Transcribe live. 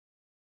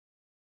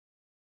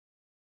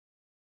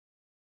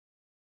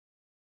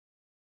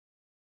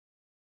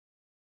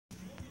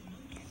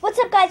What's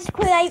up, guys?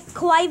 It's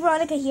Kawaii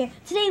Veronica here.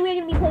 Today we're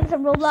gonna be playing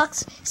some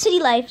Roblox City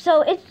Life.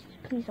 So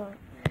please don't.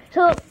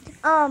 So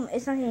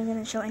it's not even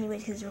gonna show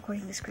anyways because it's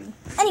recording the screen.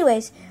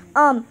 Anyways,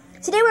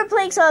 today we're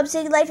playing some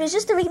City Life. It's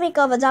just a remake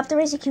of Adopt a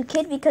Raise a Cute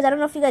Kid because I don't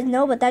know if you guys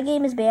know, but that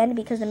game is banned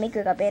because the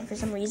maker got banned for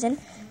some reason.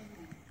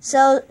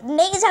 So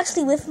Nate is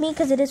actually with me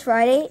because it is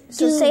Friday.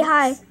 So dudes. Say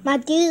hi, my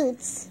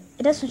dudes.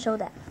 It doesn't show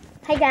that.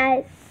 Hi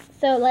guys.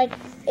 So like,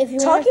 if you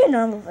talk your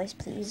normal voice,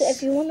 please. So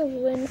if you want to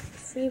win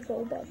free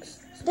Robux.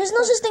 There's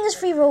no such thing as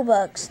free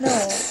Robux. No.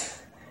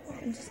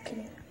 I'm just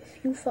kidding.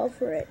 If you fell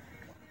for it,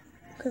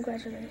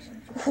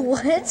 congratulations.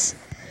 What?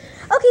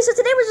 Okay, so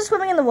today we're just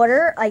swimming in the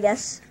water, I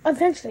guess.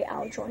 Eventually,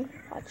 I'll join.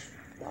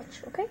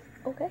 Watch. Okay.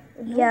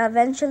 Yeah,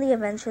 eventually. I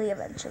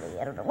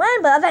don't know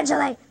when, but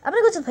eventually. I'm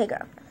gonna go to the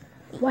playground.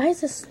 Why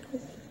is this?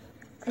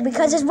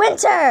 Because it's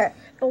winter.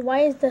 But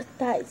why is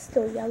that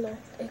still yellow?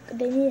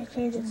 They need to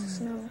change it to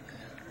snow.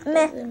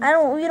 Meh.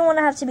 We don't want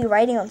to have to be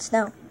riding on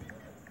snow.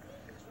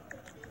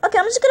 Okay,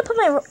 I'm just gonna put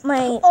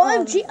my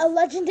OMG, a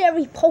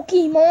legendary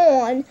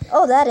Pokemon.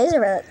 Oh, that is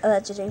a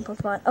legendary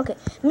Pokemon. Okay,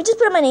 let me just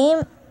put in my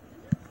name.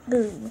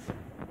 Boom.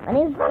 My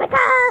name's Veronica.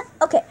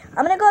 Okay,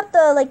 I'm gonna go up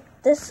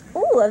this.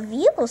 Ooh, a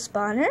vehicle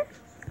spawner.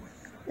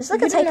 It's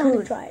like a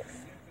tycoon.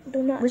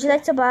 Would you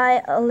like to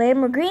buy a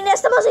Lamborghini?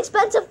 That's the most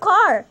expensive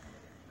car.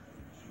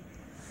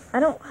 I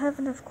don't have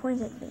enough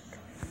coins, I think.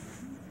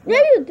 Yeah,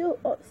 you do.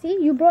 Oh, see,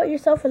 you brought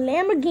yourself a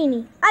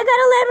Lamborghini. I got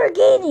a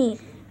Lamborghini.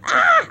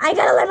 I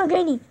got a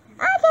Lamborghini.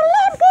 I'm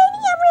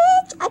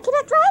rich. I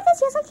cannot drive this.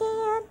 Yes, I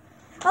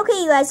can.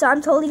 Okay, you guys, so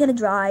I'm totally gonna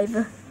drive.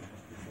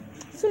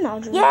 So now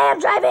drive. Yeah, I'm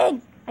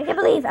driving. I can't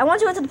believe. I want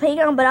to go to the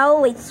playground, but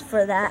I'll wait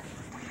for that.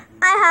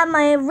 I have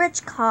my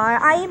rich car.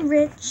 I am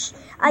rich.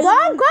 Go!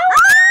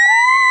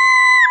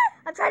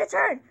 I'm trying to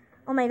turn.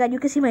 Oh my god, you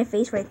can see my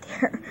face right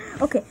there.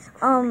 Okay,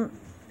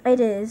 it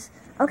is.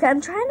 Okay,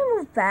 I'm trying to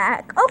move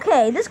back.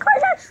 Okay, this car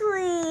is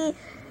actually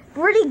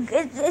pretty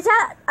good.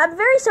 I'm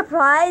very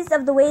surprised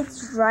of the way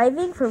it's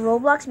driving for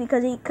Roblox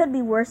because it could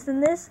be worse than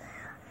this.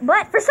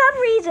 But for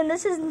some reason,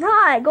 this is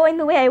not going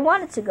the way I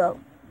want it to go.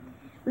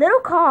 Little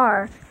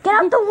car, get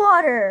out the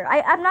water.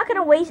 I'm not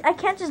gonna waste. I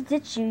can't just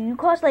ditch you. You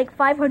cost like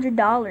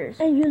 $500.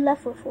 And you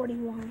left for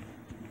 41.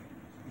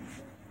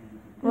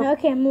 Well, now I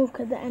can't move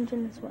because the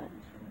engine is wet.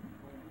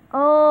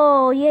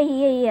 Oh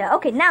yeah.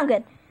 Okay, now I'm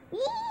good. Yee!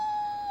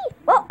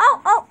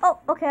 Oh.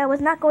 Okay, I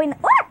was not going.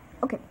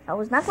 Okay, I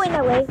was not going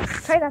that way.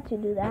 Try not to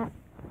do that.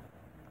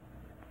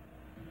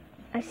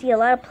 I see a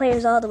lot of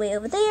players all the way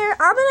over there.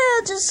 I'm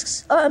gonna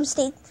just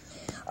stay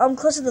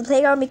close to the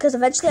playground because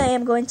eventually I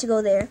am going to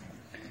go there.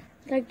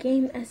 That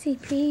game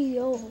SCP,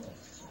 yo.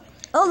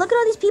 Oh, look at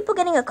all these people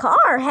getting a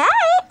car. Hey!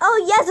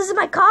 Oh yes, this is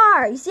my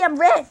car. You see, I'm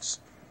rich.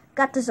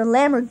 Got this a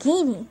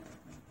Lamborghini.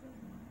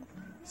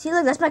 See,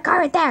 look, that's my car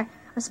right there.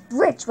 I'm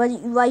rich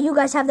while you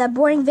guys have that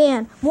boring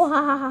van.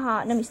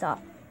 Let me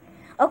stop.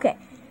 Okay.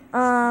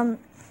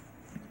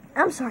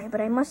 I'm sorry, but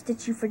I must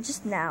ditch you for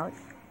just now.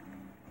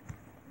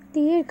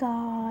 Dear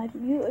God,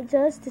 you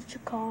just ditch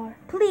your car.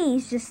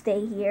 Please just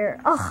stay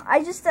here. Oh, I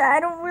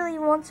don't really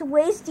want to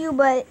waste you,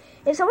 but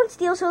if someone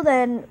steals you,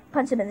 then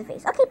punch them in the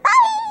face. Okay,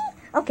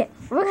 bye! Okay,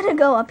 we're gonna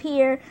go up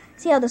here,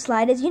 see how the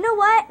slide is. You know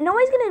what?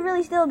 Nobody's gonna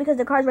really steal because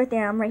the car's right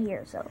there. I'm right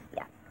here, so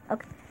yeah.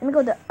 Okay, let me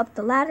go up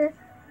the ladder.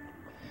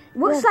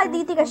 What slide do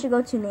you think I should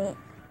go to, Nate?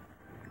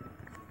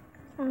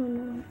 I don't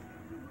know.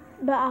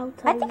 But I'll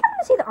tell you. I think I'm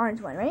gonna say the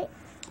orange one, right?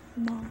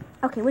 No.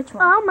 Okay, which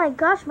one? Oh my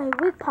gosh, my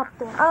wig popped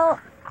off. Oh,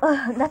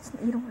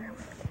 you don't wear a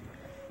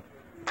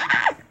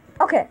wig.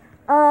 Okay.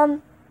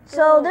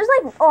 So there's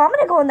I'm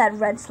gonna go on that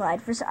red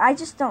slide. I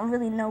just don't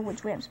really know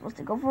which way I'm supposed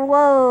to go for.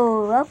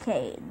 Whoa.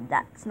 Okay,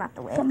 that's not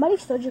the way. Somebody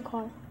stole your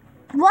car.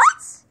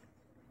 What?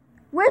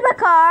 Where's my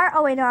car?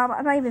 Oh wait, no,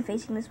 I'm not even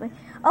facing this way.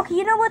 Okay,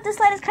 you know what? This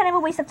slide is kind of a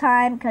waste of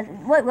time because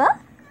what?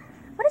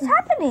 What is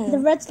happening? The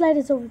red slide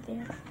is over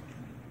there.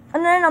 Oh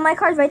no, my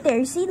car's right there.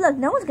 You see? Look,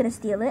 no one's gonna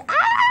steal it.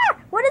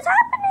 What is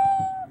happening?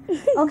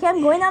 Okay,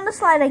 I'm going down the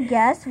slide, I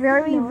guess.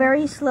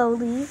 Very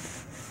slowly.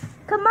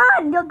 Come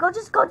on,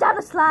 just go down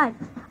the slide.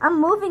 I'm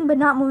moving, but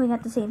not moving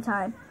at the same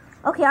time.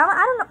 Okay, I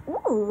don't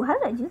know. Ooh, how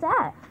did I do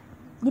that?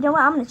 You know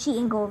what? I'm gonna cheat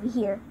and go over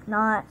here.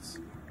 Not.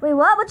 Wait,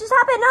 what? What just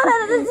happened? No,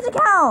 that doesn't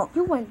count.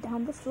 You went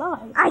down the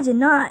slide. I did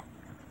not.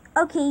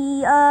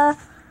 Okay, I'm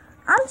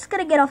just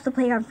gonna get off the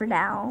playground for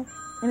now.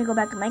 Let me go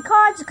back to my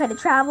car, just kind of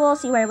travel,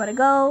 see where I want to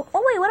go.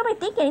 Oh wait, what am I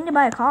thinking? I need to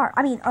buy a car.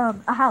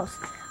 A house.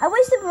 I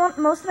wasted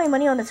most of my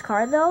money on this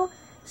car though,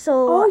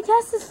 so. Oh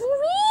yes, it's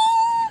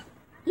moving.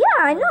 Yeah,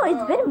 I know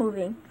it's been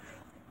moving.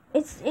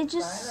 It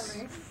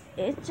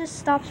just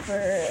stops for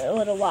a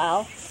little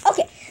while.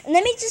 Okay,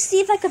 let me just see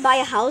if I could buy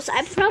a house.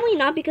 I'm probably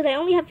not because I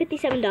only have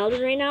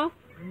 $57 right now.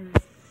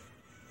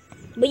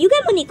 But you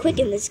get money quick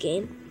in this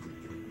game.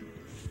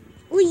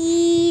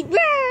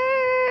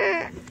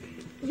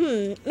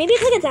 Maybe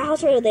if I get that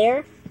house right over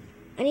there.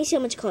 I need to see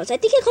how much it costs. I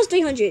think it costs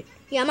 $300.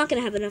 Yeah, I'm not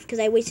gonna have enough because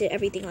I wasted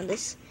everything on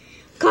this.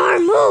 Car,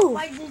 move!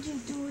 Why did you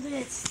do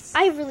this?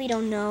 I really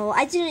don't know.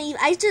 I didn't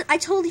even. I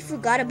totally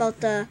forgot about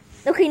the.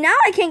 Okay, now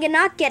I can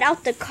not get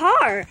out the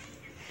car.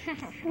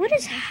 What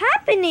is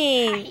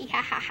happening?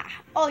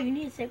 Oh, you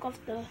need to take off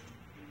the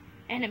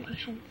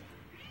animation.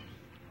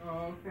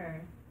 Oh,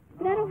 okay.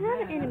 But I don't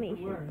have an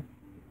animation.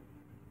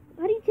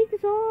 How do you take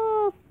this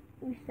off?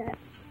 Reset.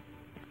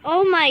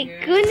 Oh my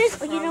goodness.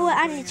 Oh, you know what?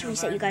 I need to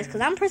reset you guys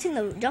because I'm pressing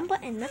the jump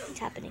button and nothing's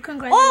happening.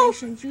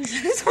 Congratulations, you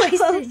just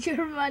wasted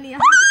your money on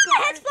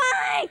my head's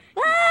flying!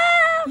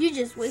 Ah! You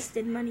just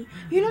wasted money.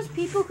 You know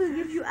people could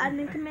give you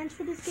admin commands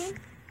for this game?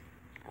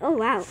 Oh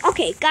wow.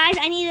 Okay, guys,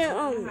 I need to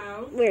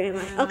where am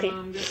I? Okay.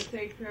 Just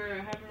take care.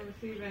 I haven't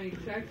received any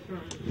texts from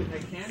the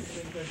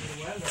cancel because of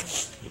the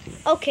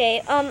weather.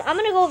 Okay, I'm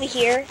gonna go over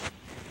here.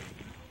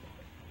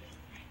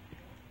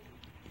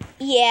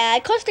 Yeah,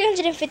 it costs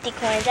 350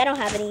 coins. I don't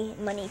have any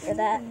money for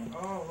that.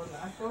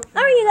 Alright,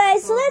 you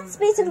guys, so that's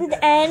basically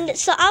the end.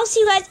 So I'll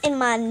see you guys in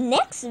my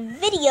next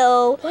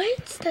video.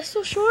 What? That's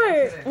so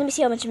short. Let me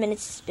see how much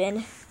minutes it's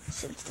been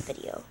since the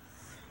video.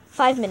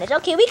 5 minutes.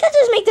 Okay, we could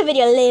just make the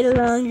video a little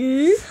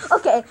longer.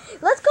 Okay,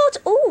 let's go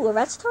to, ooh, a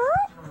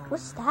restaurant?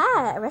 What's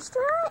that? A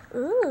restaurant?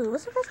 Ooh,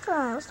 what's a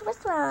restaurant? What's the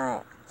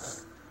restaurant?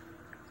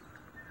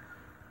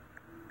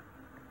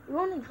 You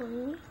want to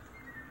join me?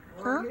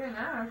 Huh?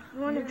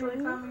 You want to join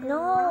me?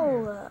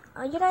 No,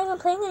 you're not even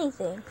playing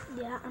anything.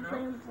 Yeah, I'm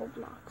playing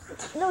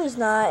ROBLOX. No, he's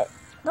not.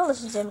 Don't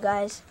listen to him,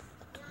 guys.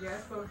 Yeah,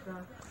 it's close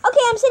down. Okay,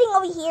 I'm sitting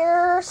over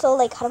here. So,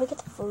 like, how do we get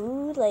the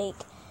food? Like,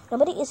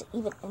 nobody is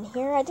even in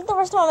here. I think the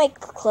restaurant might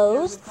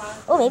close.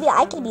 Oh, maybe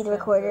I could be the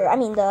recorder. I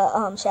mean,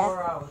 the chef.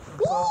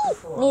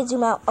 Whee! Need to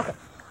zoom out. Okay.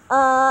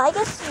 I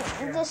guess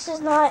this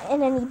is not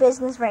in any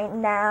business right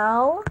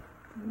now.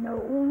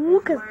 No,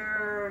 because.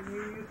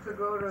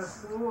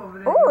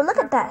 Oh, look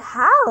at that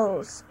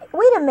house.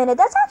 Wait a minute,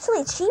 that's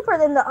actually cheaper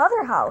than the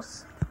other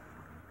house.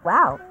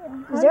 Wow.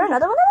 Is there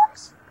another one of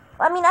those?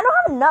 I mean, I don't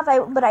have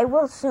enough, but I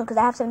will soon because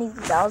I have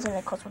 $72 and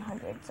it costs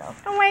 100. So.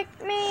 Don't wake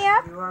me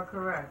up. You are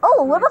correct.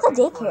 Oh, what about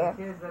the daycare?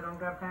 Kids that don't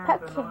got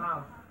parents in the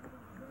house.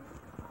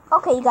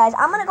 Okay, you guys,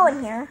 I'm gonna go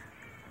in here.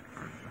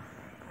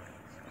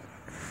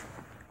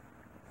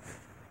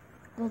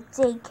 The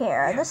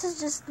daycare. This is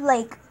just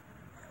like,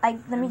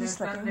 let me just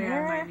look in here.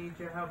 I might need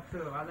your help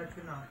too. I'll let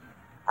you know.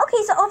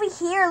 Okay, so over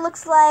here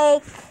looks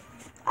like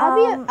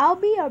I'll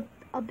be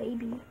a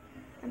baby.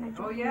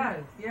 Oh yes,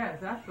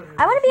 that's what it is.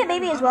 I want to be a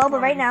baby as well,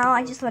 but right now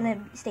I just want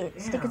to stick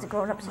as a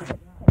grown up. So you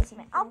can see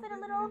my outfit a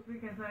little. This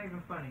weekend's not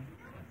even funny.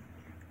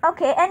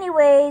 Okay,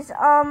 anyways,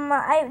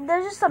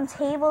 there's just some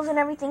tables and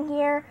everything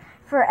here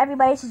for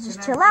everybody to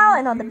just chill out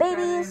and all the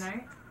babies.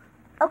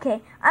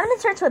 Okay, I'm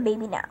gonna turn to a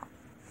baby now.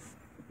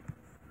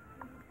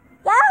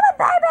 Yeah, I'm a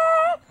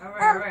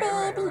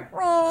baby. All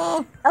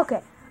right.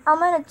 Okay. I'm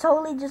gonna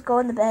totally just go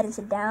in the bed and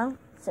sit down.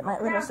 Sit my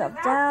little self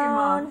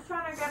down. I'm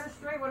trying to get it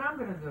straight what I'm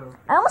gonna do.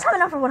 I almost have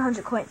enough for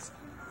 100 coins.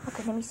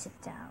 Okay, let me sit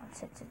down.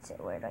 Sit.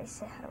 Where do I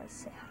sit? How do I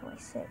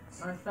sit?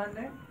 On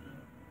Sunday?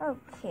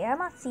 Okay, I'm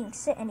not seeing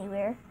sit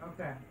anywhere.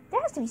 Okay.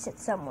 There has to be sit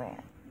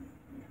somewhere.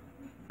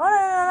 Oh, no,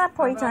 not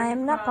party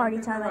time. Not party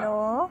time at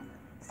all.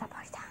 It's not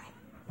party time.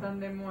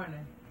 Sunday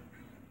morning.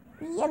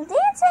 Yeah, I'm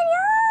dancing,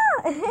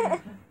 yeah.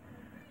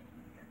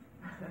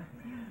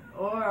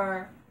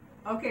 Or,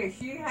 okay,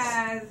 she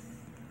has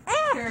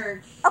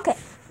church. Okay,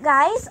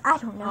 guys, I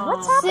don't know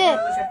what's happening.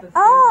 Sit.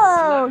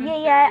 Oh,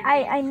 yeah,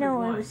 I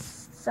know it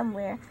was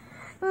somewhere.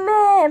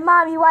 Man,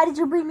 Mommy, why did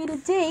you bring me to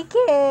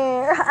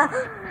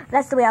daycare?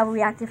 That's the way I would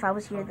react if I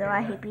was here, though.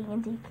 I hate being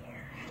in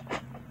daycare.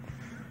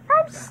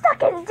 I'm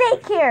stuck in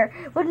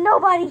daycare with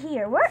nobody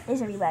here. Where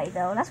is everybody,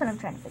 though? That's what I'm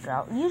trying to figure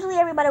out. Usually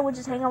everybody would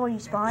just hang out where you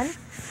spawn,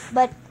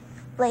 but,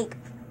 like,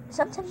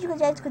 sometimes you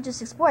guys could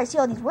just explore. I see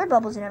all these word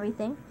bubbles and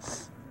everything.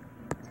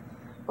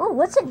 Oh,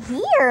 what's in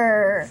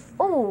here?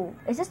 Oh,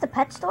 is this the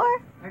pet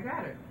store? I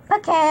got it.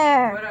 Pet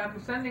care. But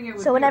I'm sending it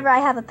with So whenever I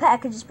have a pet, I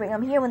can just bring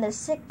them here when they're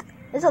sick.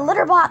 There's a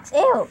litter box.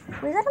 Ew.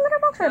 Is that a litter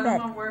box or a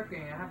bed? I'm not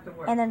working. I have to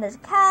work. And then there's a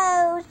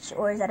couch,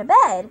 or is that a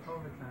bed?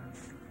 Overtime.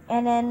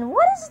 And then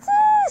what is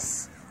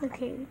this? A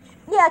cage.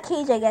 Yeah, a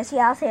cage, I guess.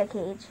 Yeah, I'll say a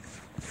cage.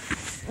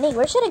 Nate,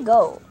 where should I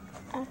go?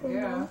 I don't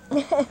Yeah.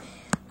 know.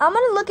 I'm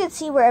gonna look and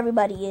see where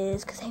everybody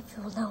is, because I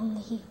feel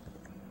lonely.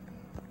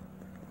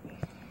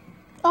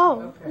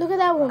 Oh, Okay. look at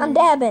that one. I'm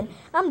dabbing.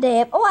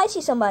 Oh, I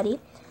see somebody.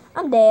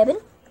 I'm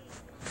dabbing,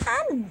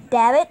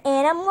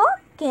 and I'm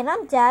walking.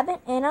 I'm dabbing,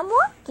 and I'm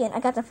walking. I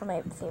got that from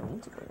my favorite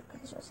YouTuber.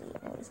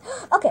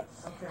 Okay,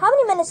 how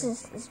many minutes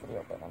is this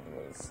video been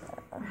anyways?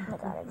 Oh my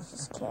god, I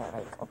just can't,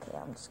 okay,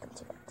 I'm just gonna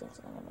take up things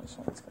in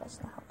animation. It's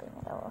not helping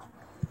at all.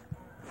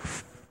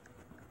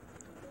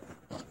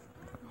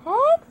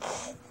 Heck?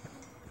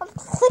 I'm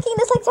clicking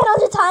this like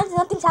 10,000 times and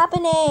nothing's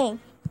happening.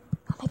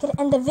 How am I gonna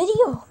end the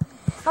video?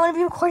 I want to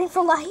be recording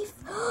for life.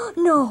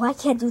 No, I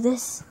can't do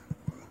this.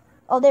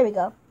 Oh, there we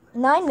go.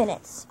 9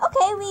 minutes.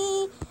 Okay,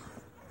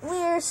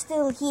 we're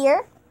still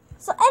here.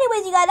 So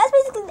anyways, you guys, that's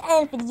basically the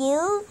end of the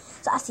video.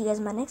 So I'll see you guys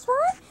in my next one.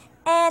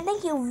 And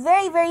thank you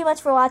very, very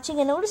much for watching.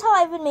 And notice how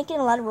I've been making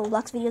a lot of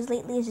Roblox videos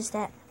lately. It's just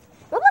that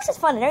Roblox is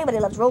fun and everybody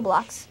loves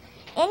Roblox.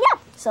 And yeah,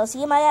 so I'll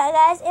see you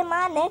guys in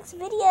my next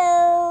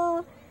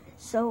video.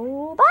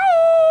 So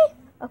bye.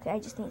 Okay, I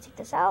just need to take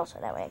this out so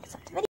that way I can stop the video.